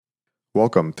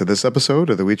Welcome to this episode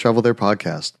of the We Travel There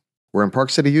podcast. We're in Park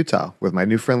City, Utah with my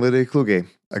new friend Lydia Kluge,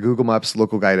 a Google Maps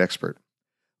local guide expert.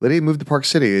 Lydia moved to Park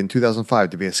City in 2005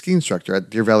 to be a ski instructor at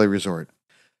Deer Valley Resort.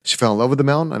 She fell in love with the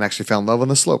mountain and actually found love on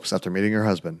the slopes after meeting her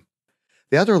husband.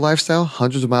 The outdoor lifestyle,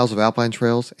 hundreds of miles of alpine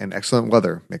trails, and excellent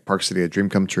weather make Park City a dream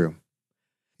come true.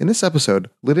 In this episode,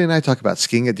 Lydia and I talk about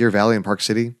skiing at Deer Valley in Park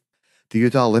City, the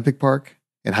Utah Olympic Park,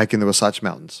 and hiking the Wasatch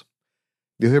Mountains.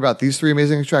 You'll hear about these three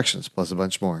amazing attractions, plus a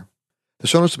bunch more. The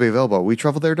show notes will be available at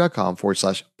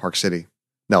wetravelthere.com/Park City.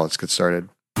 Now let's get started.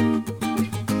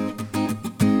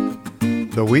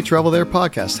 The We Travel There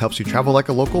podcast helps you travel like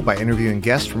a local by interviewing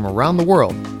guests from around the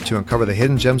world to uncover the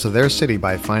hidden gems of their city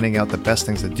by finding out the best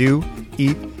things to do,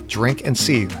 eat, drink, and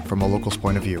see from a local's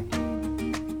point of view.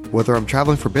 Whether I'm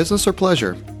traveling for business or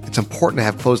pleasure, it's important to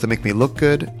have clothes that make me look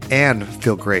good and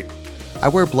feel great. I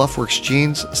wear Bluffworks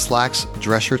jeans, slacks,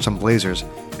 dress shirts, and blazers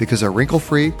because they're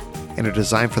wrinkle-free and are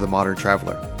designed for the modern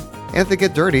traveler. And if they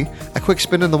get dirty, a quick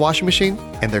spin in the washing machine,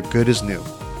 and they're good as new.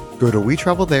 Go to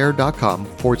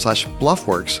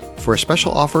wetravelthere.com/Bluffworks for a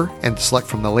special offer and to select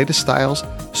from the latest styles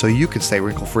so you can stay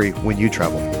wrinkle-free when you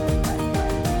travel.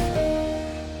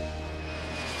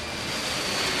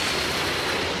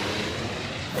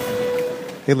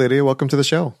 Hey Lydia, welcome to the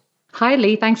show. Hi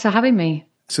Lee, thanks for having me.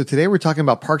 So today we're talking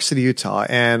about Park City, Utah,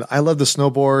 and I love to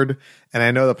snowboard, and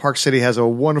I know that Park City has a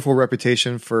wonderful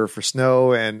reputation for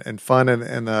snow and fun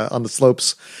and on the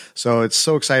slopes. So it's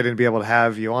so exciting to be able to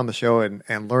have you on the show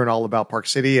and learn all about Park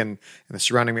City and the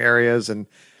surrounding areas. And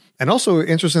also,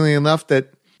 interestingly enough, that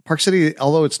Park City,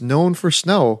 although it's known for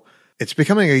snow, it's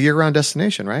becoming a year-round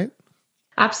destination, right?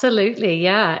 Absolutely,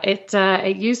 yeah. It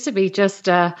used to be just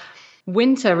a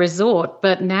winter resort,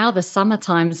 but now the summer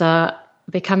times are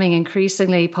becoming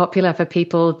increasingly popular for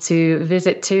people to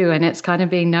visit too. And it's kind of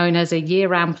being known as a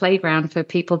year-round playground for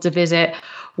people to visit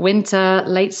winter,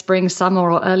 late spring, summer,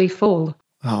 or early fall.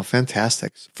 Oh,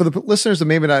 fantastic. For the listeners that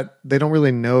maybe they don't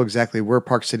really know exactly where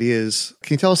Park City is,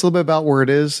 can you tell us a little bit about where it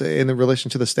is in relation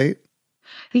to the state?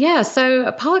 Yeah, so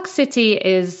Park City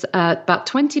is about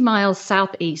 20 miles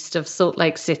southeast of Salt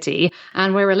Lake City,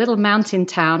 and we're a little mountain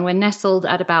town. We're nestled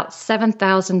at about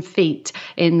 7,000 feet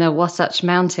in the Wasatch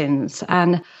Mountains.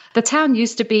 And the town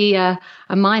used to be a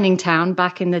mining town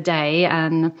back in the day,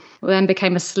 and then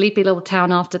became a sleepy little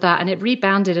town after that. And it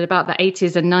rebounded at about the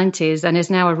 80s and 90s and is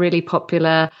now a really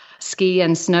popular ski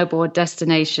and snowboard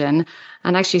destination.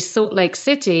 And actually, Salt Lake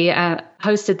City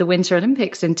hosted the Winter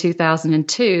Olympics in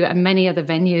 2002, and many of the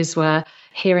venues were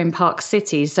here in Park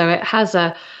City. So it has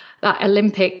that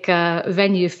Olympic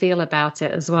venue feel about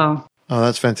it as well. Oh,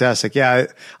 that's fantastic. Yeah,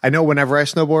 I know whenever I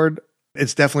snowboard,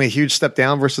 it's definitely a huge step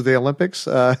down versus the Olympics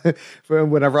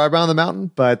whenever I'm on the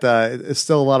mountain, but it's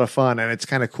still a lot of fun. And it's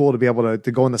kind of cool to be able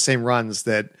to go in the same runs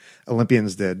that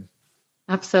Olympians did.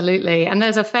 Absolutely. And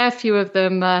there's a fair few of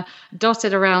them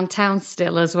dotted around town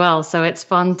still as well. So it's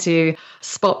fun to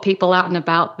spot people out and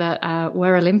about that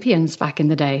were Olympians back in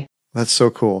the day. That's so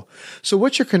cool. So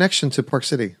what's your connection to Park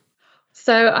City?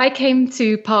 So I came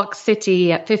to Park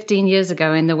City 15 years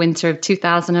ago in the winter of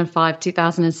 2005,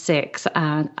 2006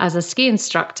 as a ski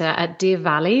instructor at Deer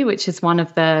Valley, which is one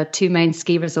of the two main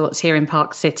ski resorts here in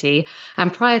Park City.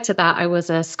 And prior to that, I was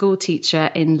a school teacher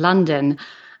in London.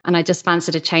 And I just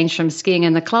fancied a change from skiing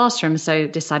in the classroom, so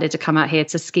decided to come out here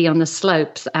to ski on the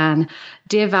slopes. And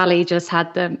Deer Valley just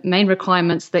had the main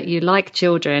requirements that you like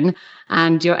children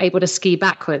and you're able to ski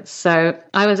backwards. So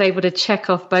I was able to check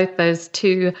off both those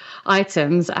two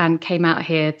items and came out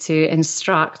here to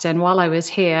instruct. And while I was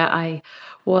here, I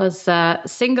was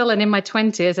single and in my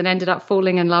 20s and ended up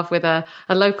falling in love with a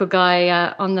local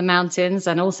guy on the mountains,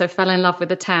 and also fell in love with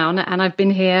the town. And I've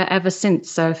been here ever since,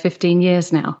 so 15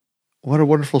 years now. What a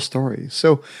wonderful story.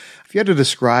 So if you had to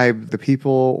describe the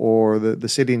people or the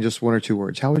city in just one or two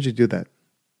words, how would you do that?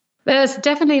 There's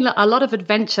definitely a lot of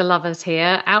adventure lovers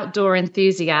here, outdoor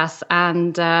enthusiasts,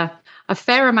 and a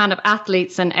fair amount of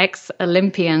athletes and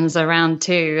ex-Olympians around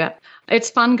too.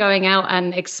 It's fun going out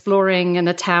and exploring in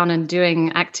the town and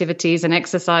doing activities and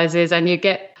exercises, and you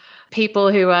get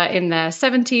people who are in their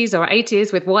 70s or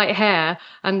 80s with white hair,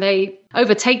 and they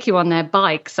overtake you on their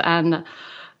bikes, and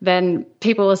then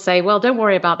people will say, well, don't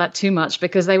worry about that too much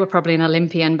because they were probably an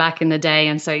Olympian back in the day.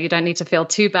 And so you don't need to feel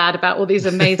too bad about all these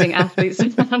amazing athletes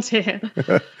around here.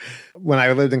 When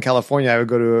I lived in California, I would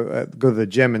go to the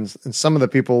gym, and some of the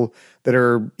people that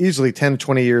are easily 10,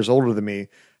 20 years older than me,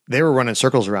 they were running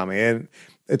circles around me. And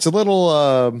it's a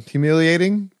little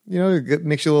humiliating, it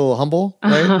makes you a little humble,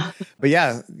 right? But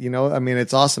yeah, I mean,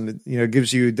 it's awesome. It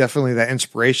gives you definitely that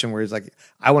inspiration where it's like,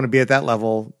 I want to be at that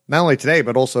level, not only today,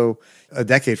 but also a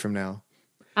decade from now.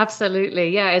 Absolutely.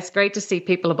 Yeah, it's great to see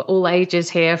people of all ages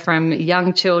here, from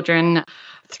young children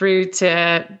through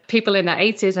to people in their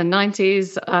 80s and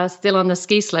 90s still on the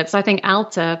ski slopes. I think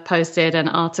Alta posted an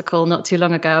article not too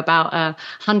long ago about a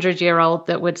 100-year-old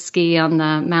that would ski on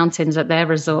the mountains at their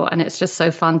resort. And it's just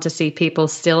so fun to see people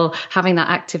still having that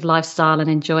active lifestyle and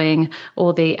enjoying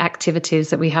all the activities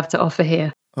that we have to offer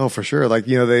here. Oh, for sure. Like,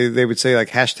 they would say like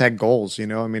hashtag goals, I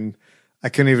mean, I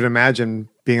couldn't even imagine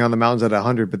being on the mountains at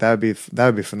 100, but that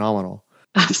would be phenomenal.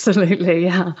 Absolutely,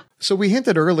 yeah. So we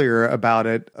hinted earlier about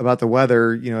the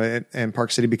weather, and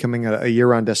Park City becoming a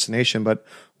year-round destination. But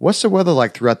what's the weather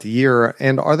like throughout the year?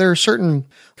 And are there certain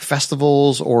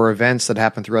festivals or events that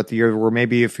happen throughout the year where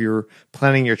maybe if you're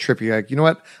planning your trip, you're like, you know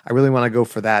what, I really want to go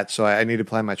for that, so I need to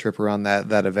plan my trip around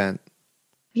that event?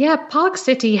 Yeah, Park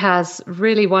City has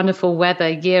really wonderful weather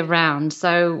year round.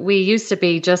 So we used to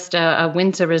be just a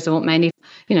winter resort, mainly,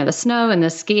 the snow and the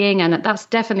skiing. And that's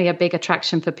definitely a big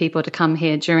attraction for people to come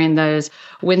here during those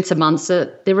winter months.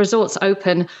 The resorts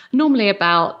open normally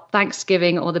about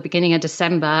Thanksgiving or the beginning of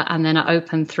December, and then are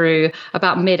open through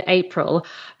about mid-April.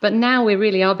 But now we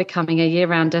really are becoming a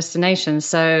year-round destination.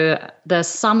 So the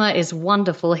summer is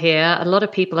wonderful here. A lot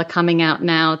of people are coming out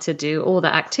now to do all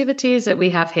the activities that we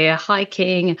have here: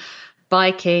 hiking,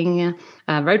 biking,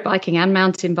 road biking and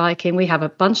mountain biking. We have a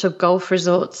bunch of golf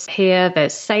resorts here.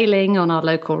 There's sailing on our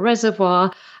local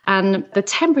reservoir. And the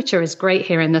temperature is great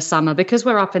here in the summer because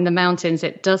we're up in the mountains.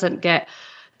 It doesn't get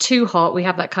too hot. We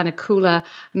have that kind of cooler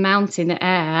mountain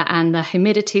air, and the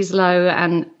humidity's low,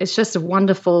 and it's just a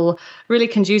wonderful, really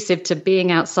conducive to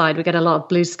being outside. We get a lot of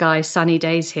blue sky, sunny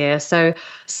days here. So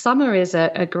summer is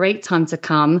a great time to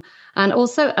come. And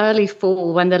also early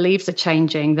fall, when the leaves are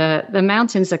changing. The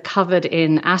mountains are covered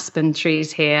in aspen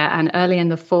trees here, and early in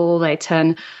the fall they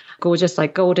turn gorgeous,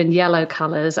 like golden yellow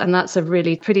colors. And that's a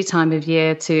really pretty time of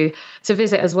year to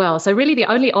visit as well. So really the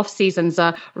only off seasons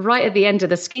are right at the end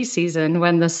of the ski season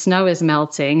when the snow is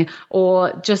melting,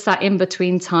 or just that in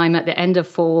between time at the end of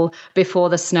fall before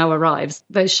the snow arrives.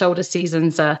 Those shoulder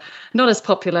seasons are not as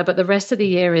popular, but the rest of the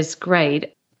year is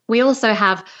great. We also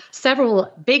have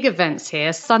several big events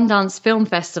here. Sundance Film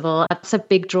Festival, that's a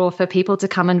big draw for people to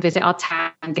come and visit our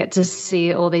town and get to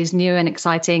see all these new and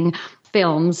exciting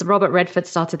films. Robert Redford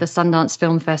started the Sundance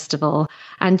Film Festival.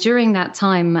 And during that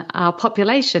time, our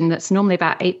population, that's normally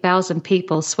about 8,000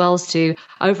 people, swells to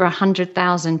over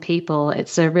 100,000 people.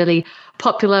 It's a really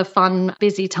popular, fun,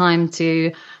 busy time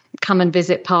to come and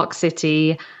visit Park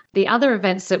City. The other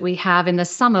events that we have in the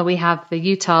summer, we have the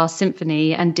Utah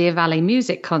Symphony and Deer Valley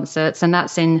Music Concerts, and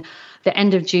that's in the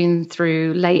end of June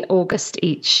through late August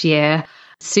each year.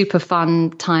 Super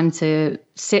fun time to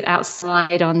sit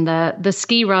outside on the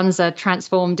ski runs are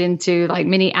transformed into like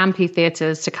mini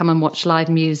amphitheaters to come and watch live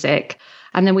music.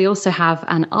 And then we also have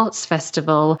an arts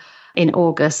festival in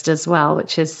August as well,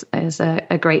 which is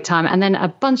a great time. And then a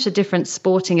bunch of different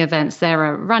sporting events. There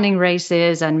are running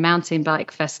races and mountain bike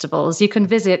festivals. You can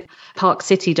visit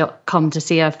parkcity.com to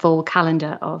see a full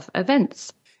calendar of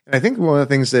events. And I think one of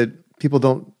the things that people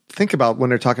don't think about when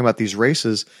they're talking about these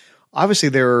races, obviously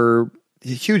there are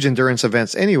huge endurance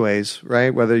events anyways,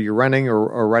 right? Whether you're running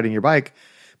or riding your bike,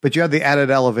 but you have the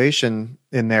added elevation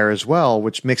in there as well,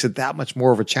 which makes it that much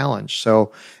more of a challenge.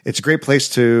 So it's a great place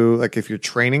to, like, if you're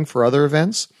training for other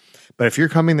events, but if you're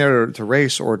coming there to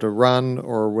race or to run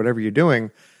or whatever you're doing,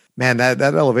 man, that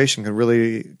elevation can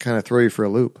really kind of throw you for a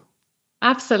loop.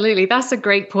 Absolutely. That's a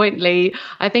great point, Lee.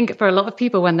 I think for a lot of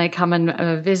people, when they come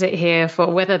and visit here,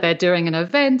 for whether they're doing an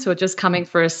event or just coming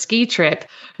for a ski trip,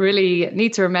 really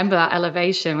need to remember that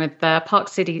elevation with Park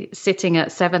City sitting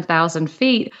at 7,000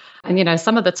 feet. And,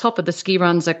 some of the top of the ski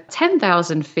runs are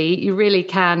 10,000 feet. You really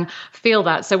can feel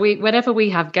that. So whenever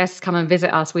we have guests come and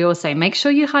visit us, we always say, make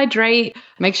sure you hydrate,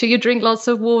 make sure you drink lots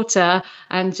of water,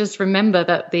 and just remember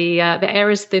that the air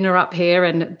is thinner up here.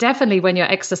 And definitely when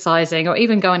you're exercising or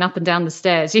even going up and down the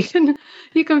stairs, you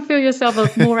can feel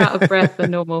yourself more out of breath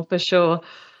than normal, for sure.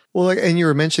 Well, and you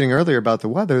were mentioning earlier about the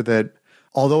weather that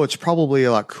although it's probably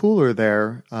a lot cooler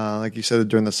there, like you said,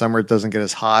 during the summer, it doesn't get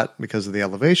as hot because of the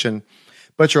elevation.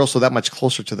 But you're also that much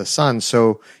closer to the sun.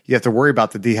 So you have to worry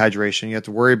about the dehydration. You have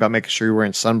to worry about making sure you're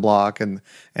wearing sunblock and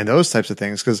those types of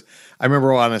things. Because I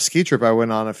remember on a ski trip I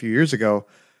went on a few years ago,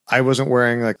 I wasn't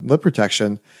wearing like lip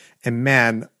protection. And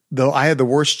man, though I had the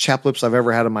worst chapped lips I've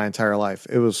ever had in my entire life.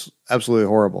 It was absolutely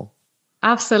horrible.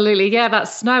 Absolutely. Yeah, that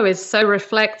snow is so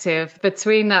reflective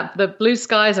between the blue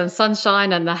skies and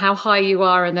sunshine and how high you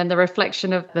are and then the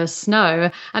reflection of the snow.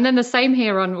 And then the same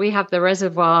here we have the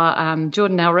reservoir,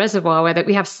 Jordanelle Reservoir, where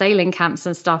we have sailing camps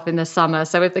and stuff in the summer.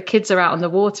 So if the kids are out on the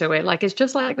water, it's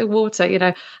just like the water,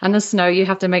 and the snow, you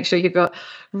have to make sure you've got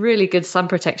really good sun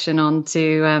protection on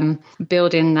to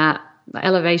build in that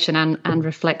elevation and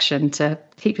reflection to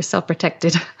keep yourself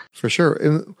protected. For sure.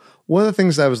 And one of the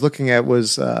things I was looking at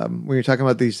was when you're talking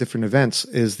about these different events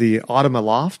is the Autumn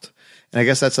Aloft. And I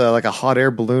guess that's like a hot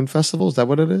air balloon festival. Is that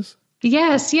what it is?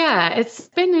 Yes, yeah. It's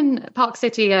been in Park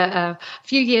City a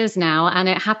few years now, and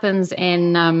it happens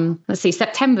in,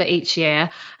 September each year.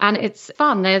 And it's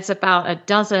fun. There's about a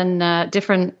dozen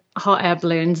different hot air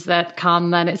balloons that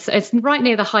come, and it's right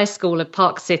near the high school of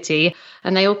Park City,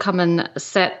 and they all come and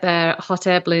set their hot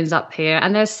air balloons up here,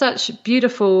 and there's such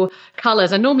beautiful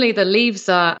colors, and normally the leaves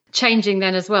are changing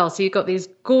then as well, so you've got these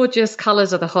gorgeous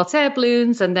colors of the hot air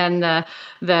balloons, and then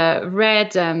the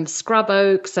red scrub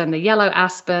oaks and the yellow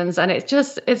aspens, and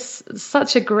it's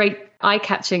such a great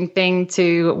eye-catching thing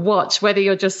to watch, whether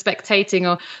you're just spectating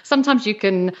or sometimes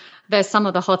there's some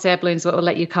of the hot air balloons that will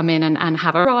let you come in and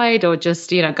have a ride or just,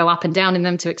 go up and down in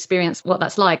them to experience what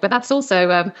that's like. But that's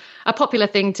also a popular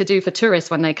thing to do for tourists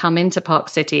when they come into Park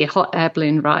City, hot air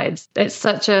balloon rides. It's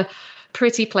such a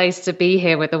pretty place to be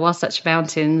here with the Wasatch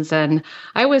Mountains. And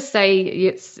I always say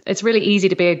it's really easy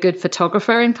to be a good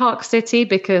photographer in Park City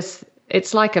because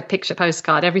it's like a picture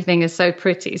postcard. Everything is so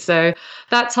pretty. So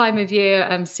that time of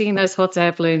year, seeing those hot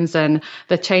air balloons and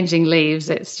the changing leaves,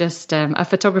 it's just a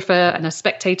photographer and a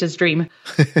spectator's dream.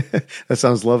 That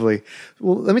sounds lovely.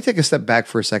 Well, let me take a step back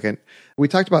for a second. We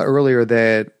talked about earlier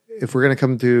that if we're going to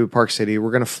come to Park City,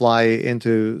 we're going to fly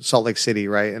into Salt Lake City,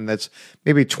 right? And that's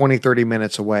maybe 20, 30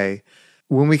 minutes away.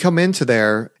 When we come into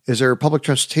there, is there public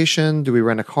transportation? Do we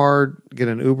rent a car, get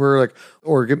an Uber,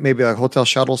 or get maybe a hotel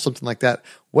shuttle, something like that?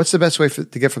 What's the best way to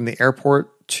get from the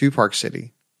airport to Park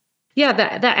City?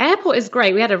 Yeah, the airport is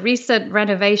great. We had a recent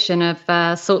renovation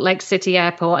of Salt Lake City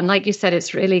Airport. And like you said,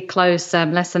 it's really close,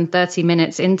 less than 30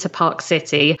 minutes into Park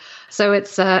City. So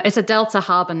it's a Delta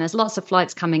hub and there's lots of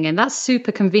flights coming in. That's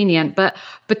super convenient. But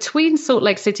between Salt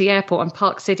Lake City Airport and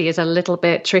Park City is a little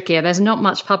bit trickier. There's not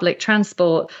much public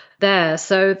transport there.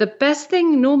 So the best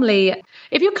thing normally,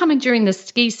 if you're coming during the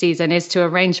ski season, is to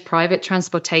arrange private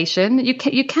transportation.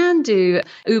 You can do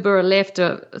Uber or Lyft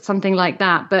or something like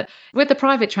that. But with the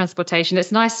private transportation,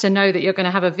 it's nice to know that you're going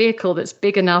to have a vehicle that's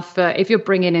big enough for if you're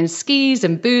bringing in skis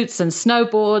and boots and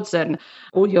snowboards and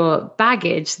all your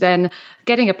baggage, then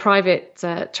getting a private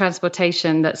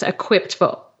transportation that's equipped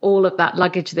for all of that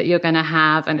luggage that you're going to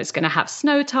have, and it's going to have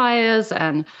snow tires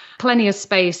and plenty of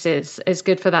space is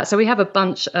good for that. So we have a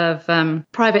bunch of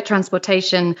private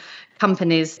transportation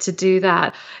companies to do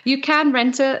that. You can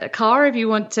rent a car if you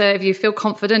want to, if you feel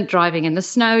confident driving in the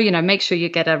snow. Make sure you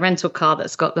get a rental car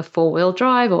that's got the 4-wheel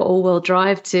drive or all-wheel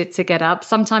drive to get up.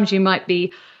 Sometimes you might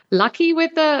be lucky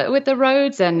with the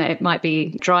roads and it might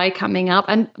be dry coming up.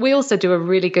 And we also do a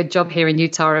really good job here in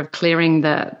Utah of clearing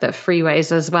the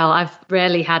freeways as well. I've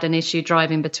rarely had an issue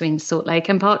driving between Salt Lake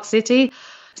and Park City.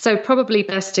 So probably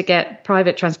best to get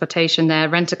private transportation there,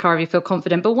 rent a car if you feel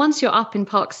confident. But once you're up in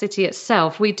Park City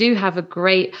itself, we do have a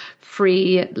great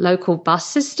free local bus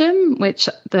system, which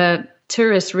the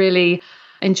tourists really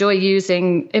enjoy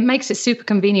using. It makes it super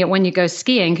convenient when you go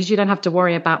skiing because you don't have to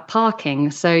worry about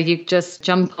parking. So you just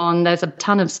jump on. There's a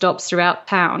ton of stops throughout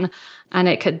town, and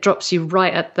it drops you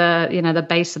right at the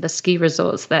base of the ski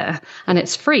resorts there, and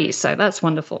it's free. So that's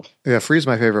wonderful. Yeah, free is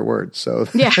my favorite word. So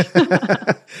yeah,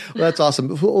 well, that's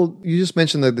awesome. Well, you just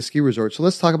mentioned the ski resorts, so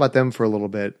let's talk about them for a little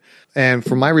bit. And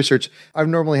from my research, I've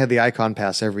normally had the Icon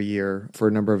Pass every year for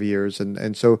a number of years,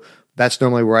 and so that's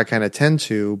normally where I kind of tend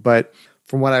to, but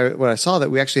from what I saw, that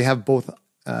we actually have both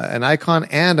an Icon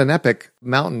and an Epic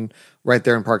mountain right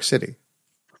there in Park City.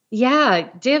 Yeah,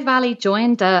 Deer Valley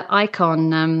joined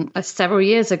Icon several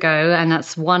years ago, and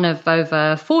that's one of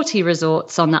over 40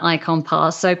 resorts on the Icon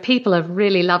Pass. So people have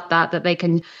really loved that they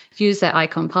can use their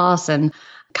Icon Pass and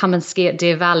come and ski at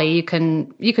Deer Valley. You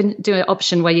can do an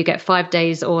option where you get 5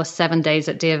 days or 7 days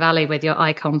at Deer Valley with your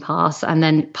Icon Pass, and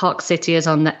then Park City is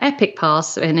on the Epic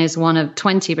Pass and is one of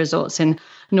 20 resorts in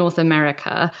North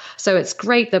America. So it's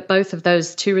great that both of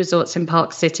those two resorts in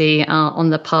Park City are on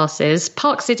the passes.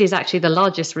 Park City is actually the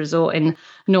largest resort in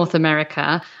North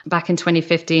America. Back in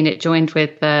 2015, it joined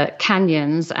with the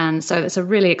Canyons. And so it's a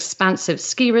really expansive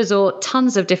ski resort,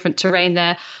 tons of different terrain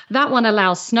there. That one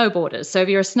allows snowboarders. So if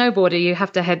you're a snowboarder, you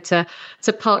have to head to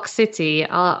Park City.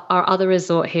 Our other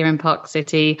resort here in Park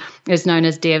City is known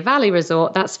as Deer Valley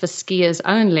Resort. That's for skiers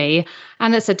only.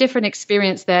 And it's a different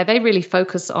experience there. They really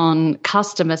focus on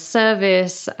customer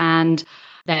service and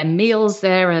their meals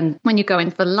there. And when you go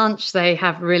in for lunch, they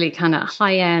have really kind of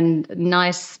high-end,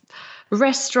 nice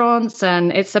restaurants.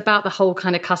 And it's about the whole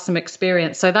kind of customer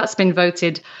experience. So that's been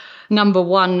voted number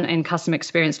one in customer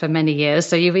experience for many years.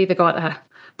 So you've either got a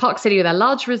Park City with a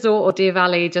large resort or Deer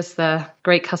Valley, just the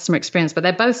great customer experience. But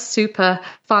they're both super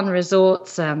fun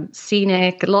resorts,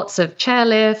 scenic, lots of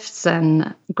chairlifts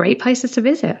and great places to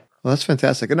visit. Well, that's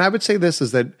fantastic. And I would say this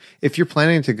is that if you're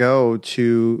planning to go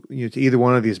to, to either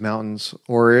one of these mountains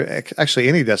or actually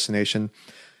any destination,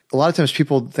 a lot of times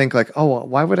people think like, oh,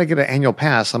 why would I get an annual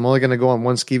pass? I'm only going to go on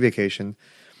one ski vacation.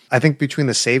 I think between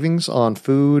the savings on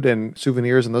food and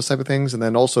souvenirs and those type of things, and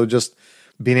then also just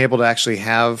being able to actually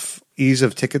have ease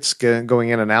of tickets going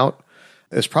in and out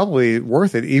is probably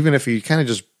worth it, even if you kind of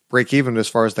just break even as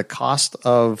far as the cost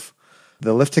of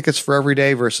the lift tickets for every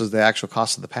day versus the actual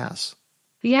cost of the pass.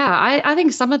 Yeah, I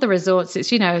think some of the resorts, it's,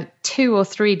 2 or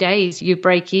 3 days you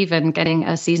break even getting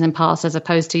a season pass as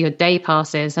opposed to your day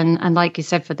passes. And like you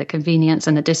said, for the convenience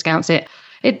and the discounts, it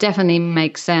definitely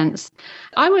makes sense.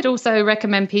 I would also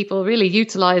recommend people really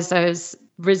utilize those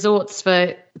resorts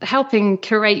for helping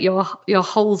curate your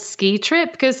whole ski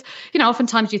trip, because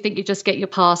oftentimes you think you just get your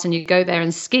pass and you go there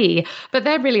and ski, but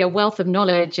they're really a wealth of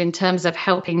knowledge in terms of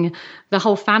helping the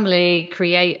whole family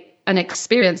create an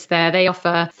experience there. They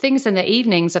offer things in the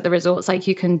evenings at the resorts, like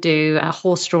you can do a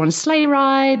horse-drawn sleigh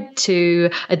ride to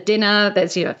a dinner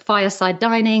that's fireside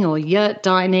dining or yurt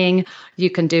dining. You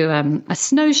can do a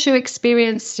snowshoe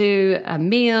experience to a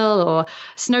meal, or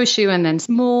snowshoe and then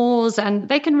s'mores, and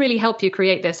they can really help you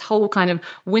create this whole kind of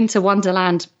winter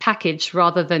wonderland package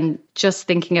rather than just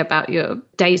thinking about your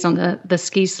days on the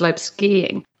ski slope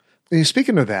skiing.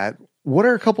 Speaking of that, what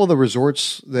are a couple of the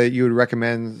resorts that you would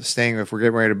recommend staying if we're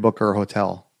getting ready to book our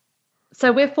hotel?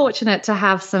 So we're fortunate to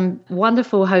have some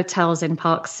wonderful hotels in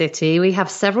Park City. We have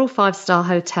several 5-star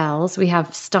hotels. We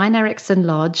have Stein Eriksen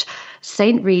Lodge,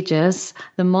 St. Regis,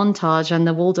 the Montage, and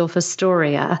the Waldorf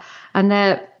Astoria. And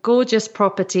they're gorgeous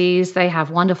properties. They have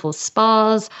wonderful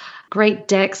spas, great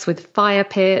decks with fire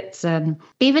pits. And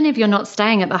even if you're not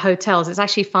staying at the hotels, it's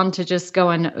actually fun to just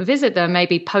go and visit them,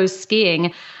 maybe post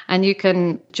skiing. And you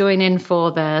can join in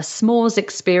for the s'mores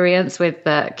experience with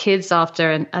the kids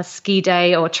after a ski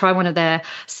day, or try one of their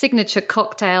signature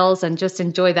cocktails and just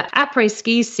enjoy the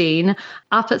après-ski scene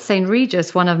up at St.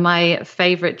 Regis, one of my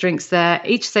favorite drinks there.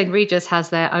 Each St. Regis has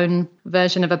their own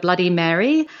version of a Bloody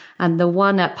Mary, and the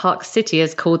one at Park City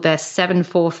is called their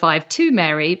 7452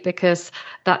 Mary, because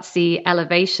that's the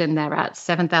elevation they're at,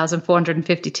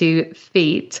 7,452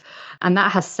 feet. And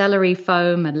that has celery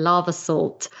foam and lava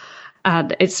salt.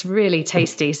 And it's really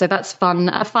tasty. So that's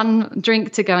a fun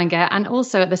drink to go and get. And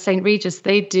also at the St. Regis,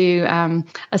 they do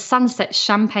a sunset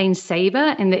champagne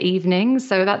saber in the evening.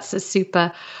 So that's a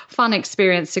super fun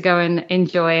experience to go and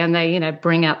enjoy. And they,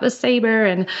 bring out the saber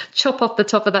and chop off the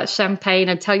top of that champagne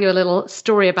and tell you a little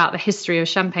story about the history of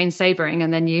champagne sabering.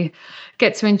 And then you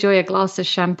get to enjoy a glass of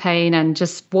champagne and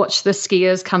just watch the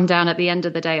skiers come down at the end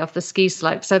of the day off the ski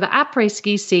slope. So the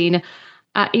après-ski scene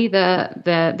at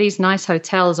either these nice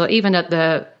hotels or even at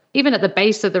the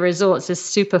base of the resorts is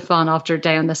super fun after a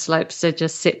day on the slopes to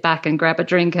just sit back and grab a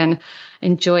drink and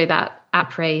enjoy that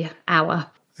après hour.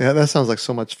 Yeah, that sounds like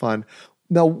so much fun.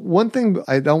 Now, one thing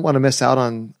I don't want to miss out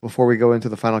on before we go into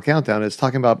the final countdown is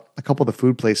talking about a couple of the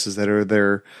food places that are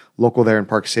there, local there in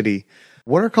Park City.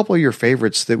 What are a couple of your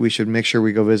favorites that we should make sure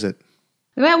we go visit?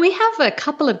 Well, we have a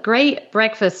couple of great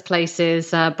breakfast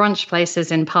places, brunch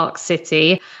places in Park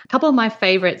City. A couple of my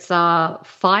favorites are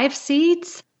Five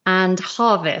Seeds and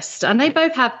Harvest, and they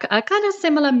both have a kind of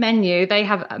similar menu. They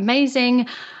have amazing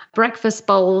breakfast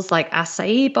bowls like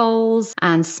acai bowls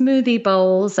and smoothie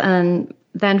bowls, and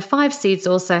then Five Seeds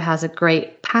also has a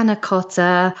great panna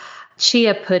cotta,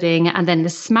 chia pudding, and then the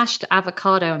smashed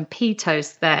avocado and pea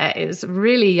toast there is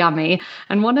really yummy.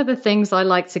 And one of the things I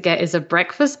like to get is a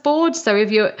breakfast board. So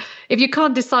if you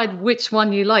can't decide which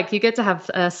one you like, you get to have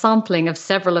a sampling of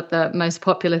several of the most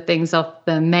popular things off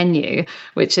the menu,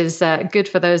 which is good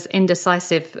for those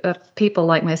indecisive people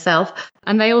like myself.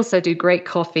 And they also do great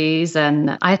coffees.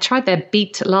 And I tried their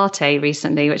beet latte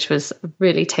recently, which was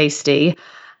really tasty.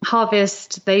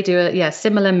 Harvest, they do a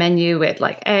similar menu with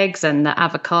like eggs and the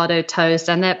avocado toast,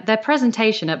 and their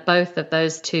presentation at both of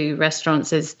those two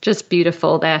restaurants is just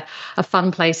beautiful. They're a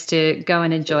fun place to go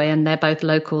and enjoy, and they're both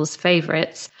locals'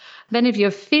 favorites. Then if you're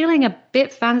feeling a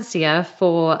bit fancier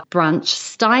for brunch,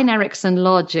 Stein Eriksen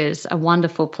Lodge is a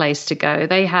wonderful place to go.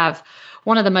 They have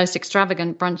one of the most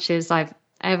extravagant brunches I've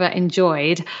ever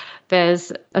enjoyed.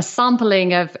 There's a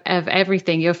sampling of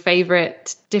everything, your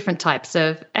favorite different types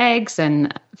of eggs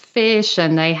and fish,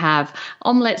 and they have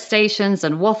omelette stations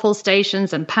and waffle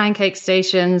stations and pancake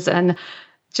stations, and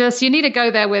just you need to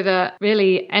go there with a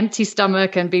really empty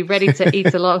stomach and be ready to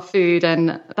eat a lot of food,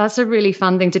 and that's a really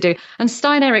fun thing to do. And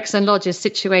Stein Eriksen Lodge is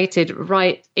situated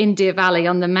right in Deer Valley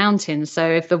on the mountain, so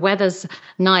if the weather's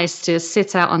nice, to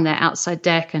sit out on their outside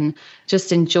deck and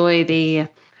just enjoy the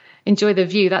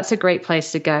view, that's a great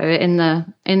place to go. In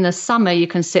the summer, you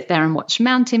can sit there and watch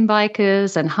mountain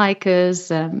bikers and hikers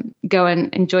go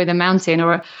and enjoy the mountain.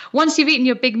 Or once you've eaten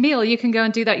your big meal, you can go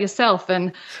and do that yourself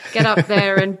and get up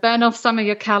there and burn off some of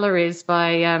your calories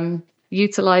by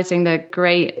utilizing the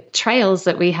great trails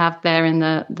that we have there in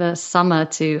the summer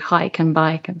to hike and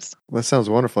bike and stuff. That sounds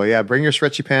wonderful. Yeah, bring your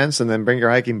stretchy pants and then bring your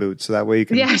hiking boots, so that way you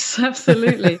can... Yes,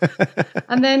 absolutely.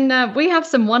 And then we have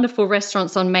some wonderful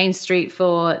restaurants on Main Street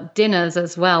for dinners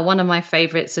as well. One of my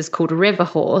favorites is called River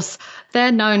Horse.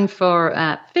 They're known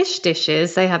for fish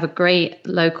dishes. They have a great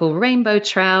local rainbow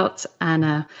trout and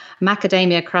a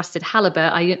macadamia crusted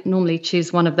halibut. I normally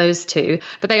choose one of those two,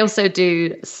 but they also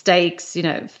do steaks,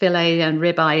 filet and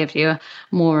ribeye if you're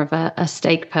more of a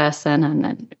steak person, and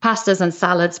then pastas and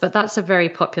salads. But that's a very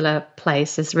popular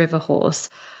place, is River Horse.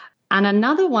 And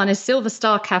another one is Silver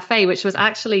Star Cafe, which was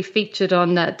actually featured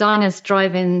on Diners,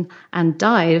 Drive-In and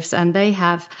Dives. And they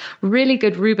have really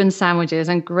good Reuben sandwiches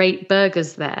and great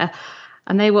burgers there.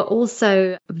 And they were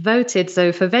also voted,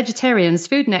 so for vegetarians,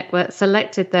 Food Network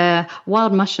selected their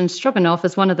wild mushroom stroganoff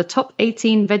as one of the top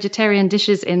 18 vegetarian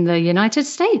dishes in the United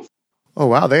States. Oh,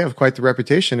 wow. They have quite the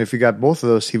reputation if you got both of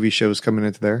those TV shows coming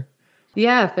into there.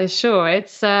 Yeah, for sure.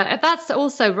 It's that's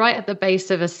also right at the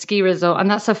base of a ski resort, and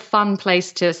that's a fun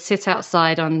place to sit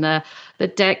outside on the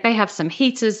deck. They have some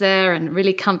heaters there and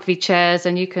really comfy chairs,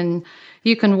 and you can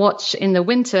watch in the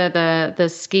winter the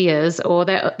skiers, or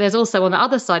there's also on the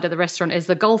other side of the restaurant is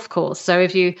the golf course. So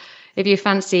if you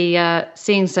fancy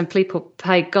seeing some people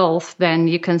play golf, then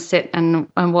you can sit and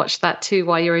watch that too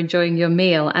while you're enjoying your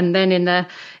meal. And then in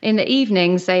the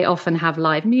evenings, they often have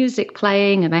live music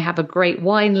playing, and they have a great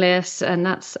wine list, and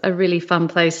that's a really fun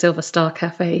place, Silver Star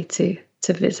Cafe, to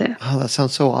visit. Oh, that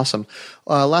sounds so awesome.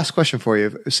 Last question for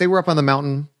you. Say we're up on the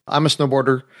mountain. I'm a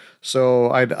snowboarder,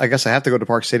 so I guess I have to go to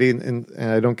Park City, and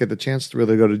I don't get the chance to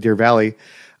really go to Deer Valley.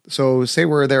 So say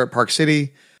we're there at Park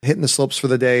City, hitting the slopes for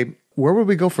the day. Where would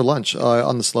we go for lunch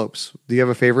on the slopes? Do you have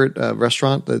a favorite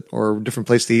restaurant or different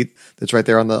place to eat that's right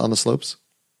there on the slopes?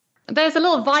 There's a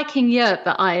little Viking yurt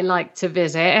that I like to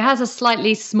visit. It has a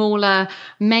slightly smaller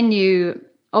menu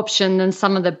option than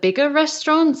some of the bigger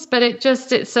restaurants, but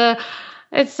it's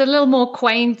a little more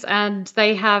quaint, and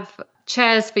they have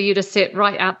chairs for you to sit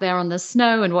right out there on the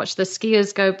snow and watch the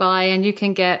skiers go by. And you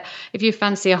can get, if you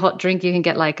fancy a hot drink, you can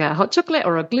get like a hot chocolate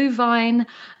or a Glühwein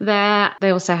there. They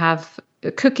also have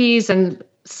cookies and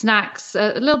snacks,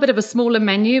 a little bit of a smaller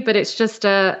menu, but it's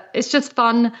just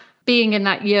fun being in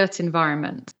that yurt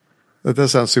environment. That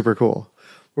does sound super cool.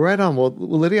 Right on. Well,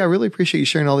 Lydia, I really appreciate you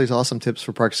sharing all these awesome tips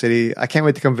for Park City. I can't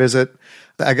wait to come visit.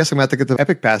 I guess I'm going to have to get the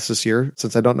Epic Pass this year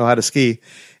since I don't know how to ski.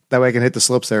 That way I can hit the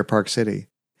slopes there at Park City.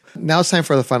 Now it's time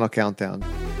for the final countdown.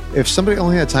 If somebody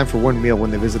only had time for one meal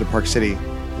when they visited Park City,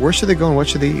 where should they go and what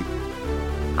should they eat?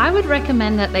 I would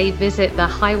recommend that they visit the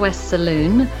High West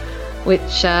Saloon,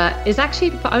 which is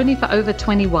actually only for over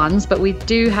 21s, but we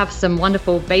do have some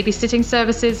wonderful babysitting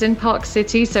services in Park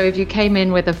City. So if you came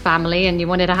in with a family and you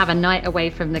wanted to have a night away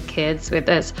from the kids,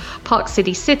 there's Park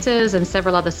City sitters and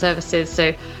several other services.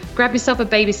 So grab yourself a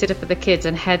babysitter for the kids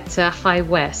and head to High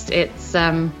West. It's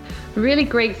really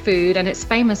great food, and it's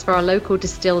famous for our local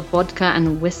distilled vodka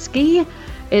and whiskey.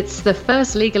 It's the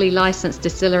first legally licensed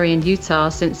distillery in Utah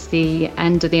since the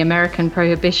end of the American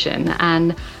Prohibition.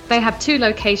 And they have two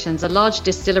locations, a large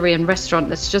distillery and restaurant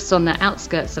that's just on the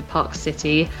outskirts of Park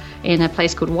City in a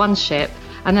place called One Ship.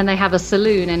 And then they have a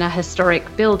saloon in a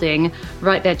historic building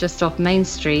right there just off Main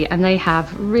Street. And they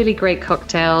have really great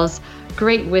cocktails,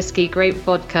 great whiskey, great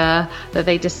vodka that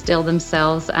they distill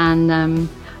themselves. And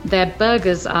their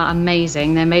burgers are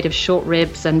amazing. They're made of short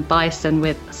ribs and bison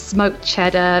with smoked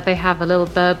cheddar. They have a little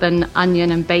bourbon,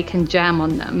 onion, and bacon jam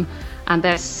on them, and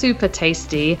they're super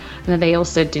tasty. And then they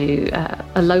also do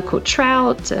a local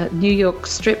trout, New York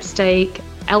strip steak,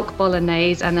 elk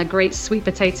bolognese and a great sweet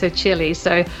potato chili.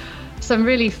 So some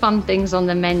really fun things on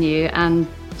the menu, and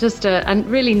just a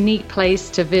really neat place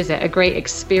to visit, a great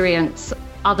experience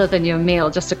other than your meal,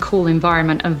 just a cool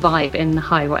environment and vibe in the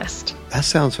High West. That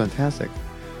sounds fantastic.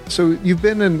 So you've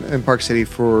been in Park City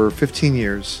for 15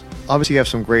 years. Obviously, you have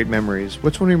some great memories.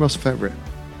 Which one are your most favorite?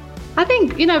 I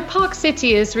think, Park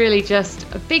City is really just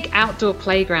a big outdoor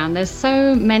playground. There's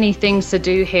so many things to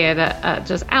do here that are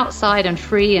just outside and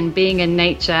free and being in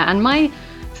nature. And my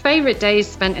favorite days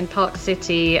spent in Park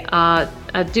City are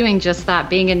doing just that,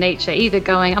 being in nature,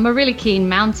 I'm a really keen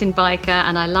mountain biker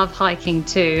and I love hiking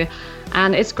too.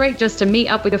 And it's great just to meet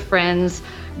up with your friends,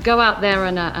 go out there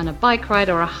on a bike ride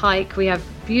or a hike. We have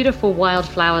beautiful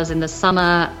wildflowers in the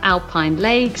summer, alpine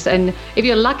lakes, and if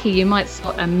you're lucky, you might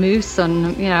spot a moose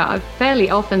I fairly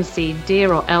often see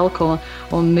deer or elk or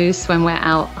moose when we're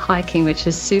out hiking, which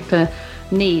is super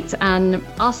neat. And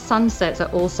our sunsets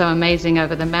are also amazing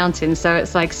over the mountains. So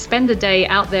it's like spend a day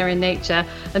out there in nature,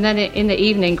 and then in the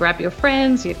evening, grab your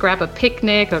friends, you grab a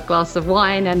picnic or a glass of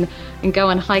wine and go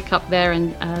and hike up there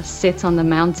and sit on the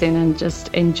mountain and just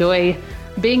enjoy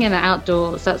being in the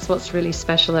outdoors. That's what's really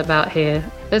special about here.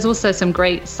 There's also some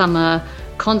great summer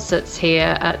concerts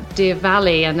here at Deer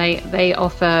Valley, and they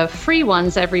offer free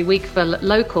ones every week for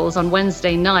locals on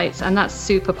Wednesday nights, and that's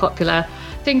super popular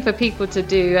thing for people to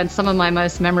do. And some of my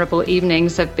most memorable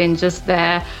evenings have been just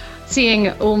there, seeing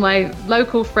all my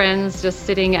local friends just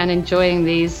sitting and enjoying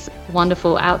these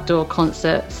wonderful outdoor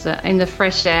concerts in the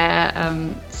fresh air,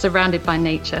 surrounded by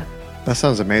nature. That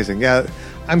sounds amazing. Yeah,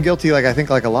 I'm guilty, I think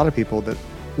like a lot of people, that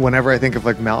whenever I think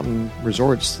of mountain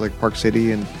resorts like Park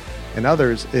City and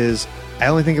others, is I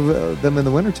only think of them in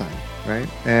the wintertime, right?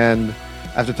 And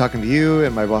after talking to you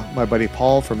and my buddy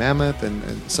Paul from Mammoth and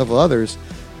several others,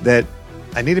 that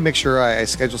I need to make sure I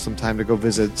schedule some time to go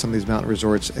visit some of these mountain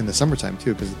resorts in the summertime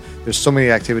too, because there's so many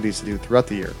activities to do throughout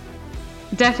the year.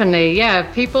 Definitely, yeah.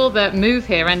 People that move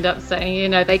here end up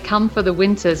saying, they come for the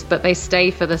winters, but they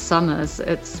stay for the summers.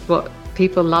 It's what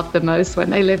people love the most when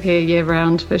they live here year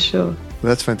round, for sure. Well,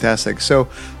 that's fantastic. So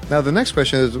now the next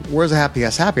question is, where's a happy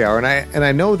hour? And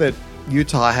I know that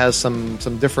Utah has some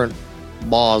different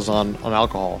laws on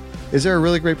alcohol. Is there a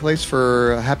really great place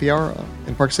for a happy hour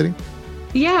in Park City?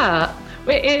 Yeah.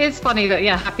 It is funny that,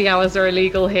 happy hours are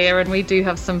illegal here, and we do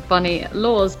have some funny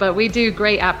laws, but we do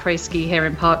great après-ski here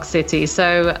in Park City.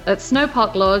 So at Snow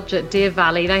Park Lodge at Deer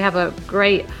Valley, they have a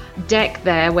great deck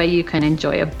there where you can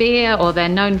enjoy a beer, or they're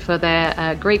known for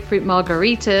their grapefruit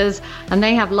margaritas, and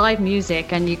they have live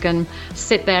music, and you can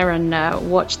sit there and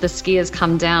watch the skiers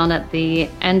come down at the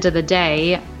end of the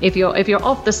day. If you're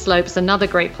off the slopes, another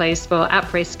great place for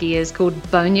après-ski is called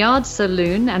Boneyard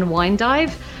Saloon and Wine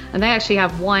Dive. And they actually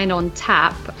have wine on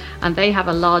tap, and they have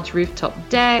a large rooftop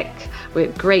deck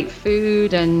with great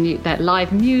food and that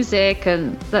live music.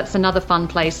 And that's another fun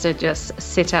place to just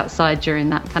sit outside during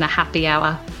that kind of happy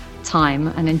hour time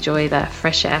and enjoy the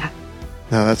fresh air.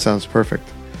 No, that sounds perfect.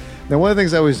 Now, one of the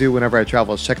things I always do whenever I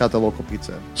travel is check out the local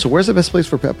pizza. So where's the best place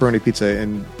for pepperoni pizza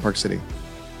in Park City?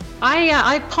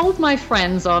 I polled my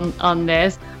friends on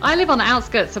this. I live on the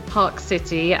outskirts of Park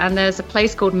City, and there's a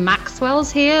place called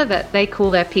Maxwell's here that they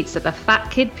call their pizza the Fat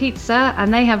Kid Pizza,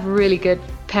 and they have really good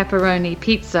pepperoni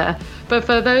pizza. But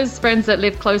for those friends that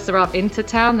live closer up into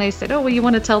town, they said, oh, well, you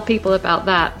want to tell people about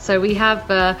that. So we have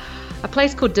a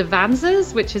place called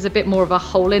Devanza's, which is a bit more of a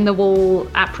hole-in-the-wall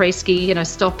après-ski,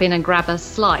 stop in and grab a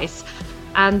slice.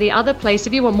 And the other place,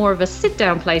 if you want more of a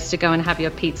sit-down place to go and have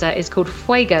your pizza, is called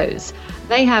Fuego's.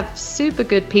 They have super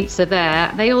good pizza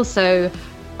there. They also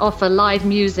offer live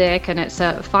music, and it's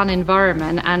a fun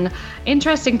environment. And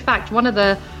interesting fact, one of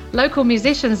the local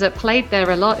musicians that played there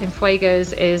a lot in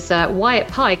Fuego's is Wyatt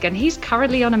Pike, and he's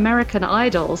currently on American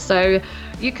Idol. So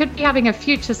you could be having a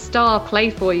future star play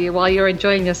for you while you're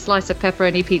enjoying your slice of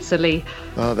pepperoni pizza, Lee.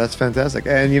 Oh, that's fantastic.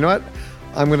 And you know what?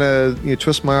 I'm going to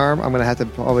twist my arm. I'm going to have to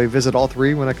probably visit all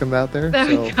three when I come out there. There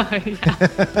we go.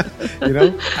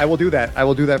 Yeah. I will do that. I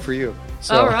will do that for you.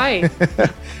 So. All right.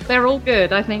 They're all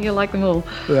good. I think you'll like them all.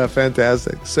 Yeah,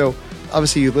 fantastic. So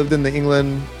obviously you lived in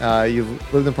England.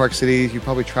 You've lived in Park City. You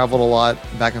probably traveled a lot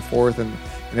back and forth and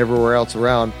everywhere else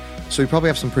around. So you probably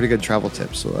have some pretty good travel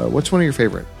tips. So what's one of your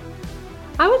favorite?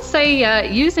 I would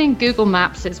say using Google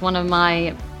Maps is one of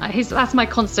that's my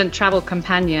constant travel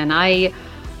companion. I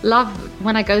love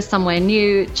when I go somewhere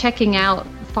new, checking out,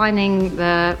 finding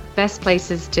the best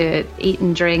places to eat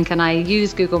and drink, and I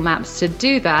use Google Maps to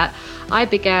do that. I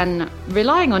began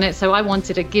relying on it, so I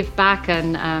wanted to give back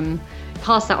and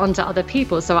pass that on to other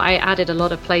people. So I added a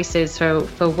lot of places for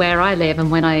where I live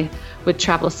and when I would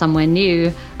travel somewhere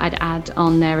new, I'd add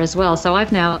on there as well. So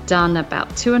I've now done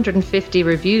about 250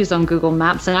 reviews on Google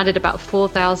Maps and added about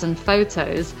 4,000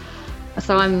 photos.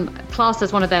 So I'm classed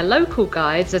as one of their local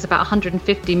guides. There's about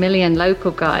 150 million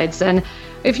local guides. And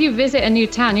if you visit a new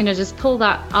town, just pull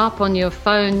that up on your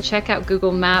phone, check out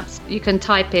Google Maps. You can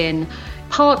type in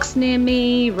parks near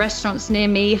me, restaurants near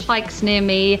me, hikes near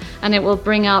me, and it will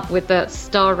bring up with the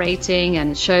star rating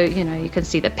and show, you can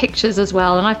see the pictures as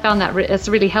well. And I found that it's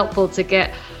really helpful to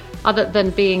get, other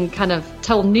than being kind of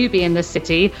total newbie in the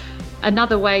city,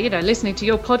 another way, listening to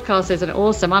your podcast is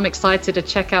awesome. I'm excited to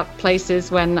check out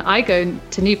places when I go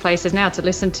to new places now to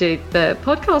listen to the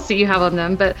podcasts that you have on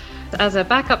them. But as a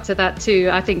backup to that too,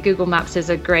 I think Google Maps is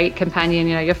a great companion.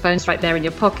 Your phone's right there in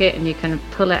your pocket and you can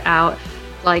pull it out,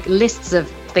 like lists of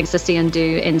things to see and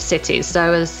do in cities.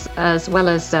 So as well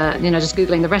as, just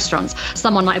Googling the restaurants,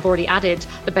 someone might have already added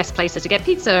the best places to get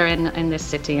pizza in this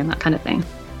city and that kind of thing.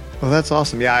 Well, that's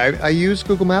awesome. Yeah, I use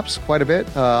Google Maps quite a bit.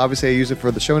 Obviously, I use it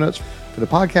for the show notes for the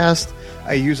podcast.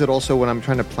 I use it also when I'm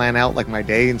trying to plan out like my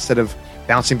day instead of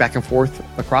bouncing back and forth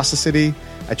across the city.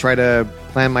 I try to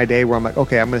plan my day where I'm like,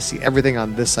 okay, I'm going to see everything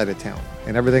on this side of town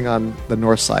and everything on the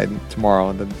north side tomorrow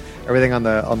and then everything on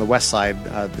the west side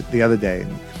the other day.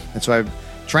 And so I'm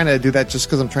trying to do that just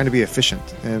because I'm trying to be efficient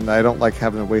and I don't like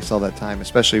having to waste all that time,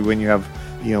 especially when you have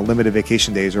limited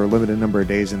vacation days or a limited number of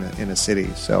days in a city.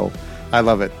 So I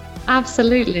love it.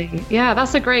 Absolutely. Yeah,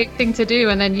 that's a great thing to do.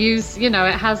 And then use, it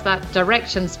has that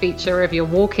directions feature. If you're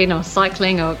walking or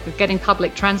cycling or getting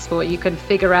public transport, you can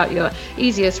figure out your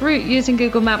easiest route using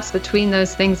Google Maps between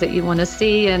those things that you want to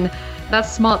see. And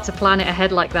that's smart to plan it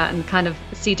ahead like that and kind of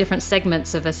see different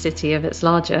segments of a city if it's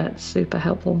larger. It's super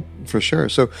helpful. For sure.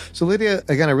 So Lydia,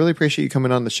 again, I really appreciate you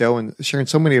coming on the show and sharing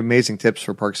so many amazing tips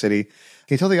for Park City.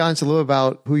 Can you tell the audience a little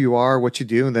about who you are, what you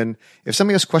do, and then if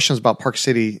somebody has questions about Park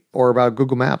City or about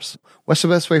Google Maps, what's the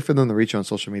best way for them to reach you on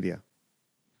social media?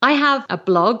 I have a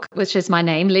blog, which is my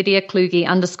name, Lydia Kluge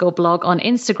 _blog on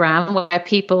Instagram, where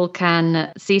people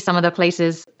can see some of the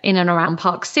places in and around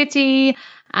Park City.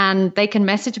 And they can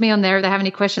message me on there if they have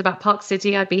any questions about Park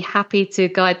City. I'd be happy to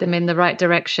guide them in the right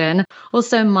direction.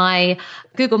 Also, my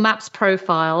Google Maps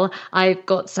profile, I've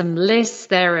got some lists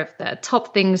there of the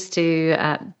top things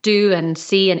to do and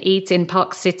see and eat in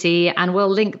Park City. And we'll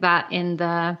link that in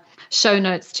the show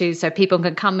notes too, so people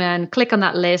can come and click on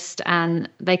that list and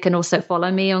they can also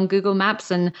follow me on Google Maps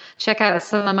and check out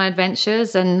some of my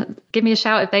adventures and give me a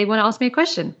shout if they want to ask me a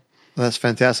question. That's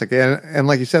fantastic. And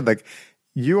like you said, like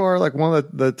you are like one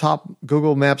of the top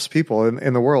Google Maps people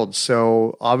in the world.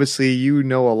 So obviously you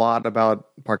know a lot about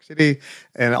Park City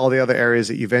and all the other areas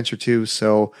that you venture to.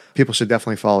 So people should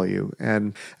definitely follow you.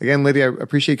 And again, Lydia, I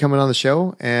appreciate you coming on the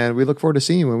show and we look forward to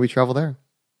seeing you when we travel there.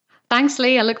 Thanks,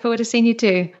 Lee. I look forward to seeing you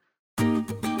too.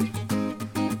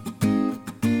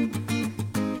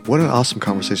 What an awesome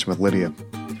conversation with Lydia.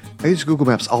 I use Google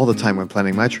Maps all the time when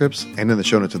planning my trips and in the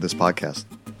show notes of this podcast.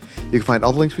 You can find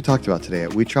all the links we talked about today at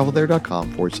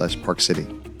wetravelthere.com/Park City.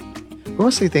 We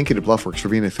want to say thank you to Bluffworks for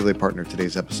being an affiliate partner of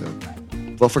today's episode.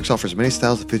 Bluffworks offers many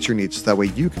styles that fit your needs so that way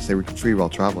you can stay wrinkle-free while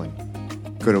traveling.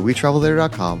 Go to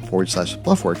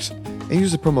wetravelthere.com/Bluffworks and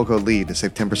use the promo code LEAD to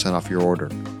save 10% off your order.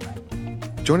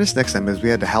 Join us next time as we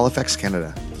head to Halifax,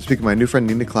 Canada to speak with my new friend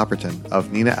Nina Clapperton of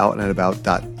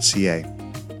NinaOutandAbout.ca.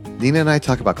 Nina and I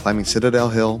talk about climbing Citadel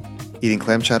Hill, eating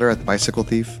clam chowder at the Bicycle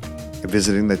Thief, and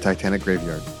visiting the Titanic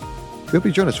graveyard. We hope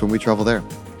you join us when we travel there.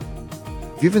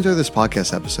 If you've enjoyed this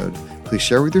podcast episode, please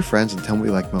share with your friends and tell me what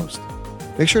you like most.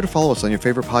 Make sure to follow us on your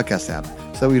favorite podcast app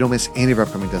so that we don't miss any of our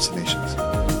upcoming destinations.